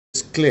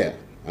clear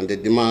and the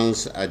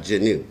demands are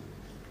genuine.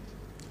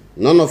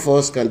 None of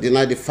us can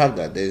deny the fact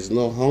that there is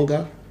no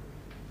hunger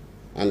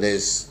and there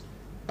is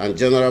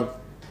general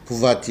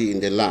poverty in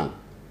the land.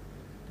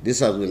 This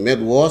has been made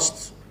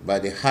worse by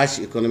the harsh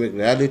economic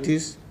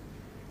realities,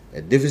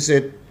 a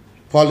deficit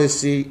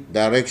policy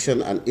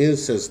direction and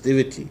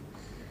insensitivity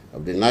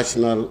of the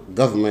national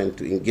government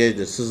to engage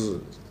the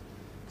citizens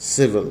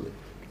civilly.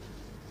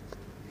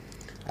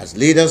 As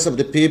leaders of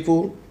the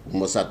people, we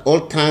must at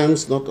all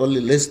times not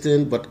only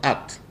listen but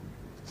act.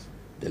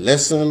 The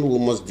lesson we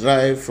must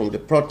derive from the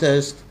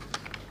protest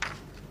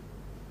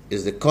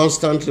is the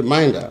constant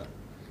reminder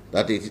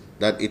that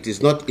it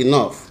is not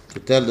enough to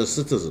tell the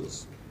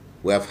citizens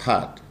we have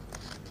heard.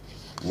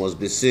 It must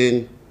be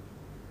seen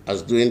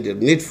as doing the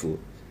needful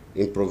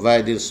in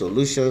providing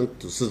solutions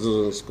to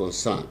citizens'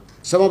 concerns.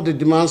 Some of the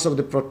demands of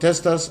the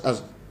protesters,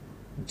 as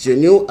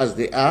genuine as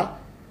they are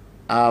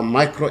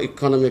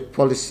microeconomic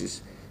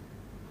policies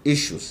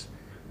issues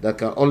that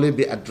can only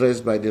be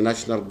addressed by the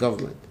national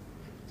government.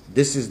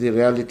 This is the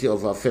reality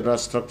of our federal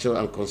structure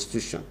and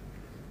constitution.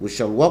 We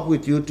shall work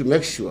with you to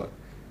make sure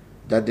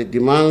that the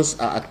demands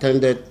are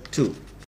attended to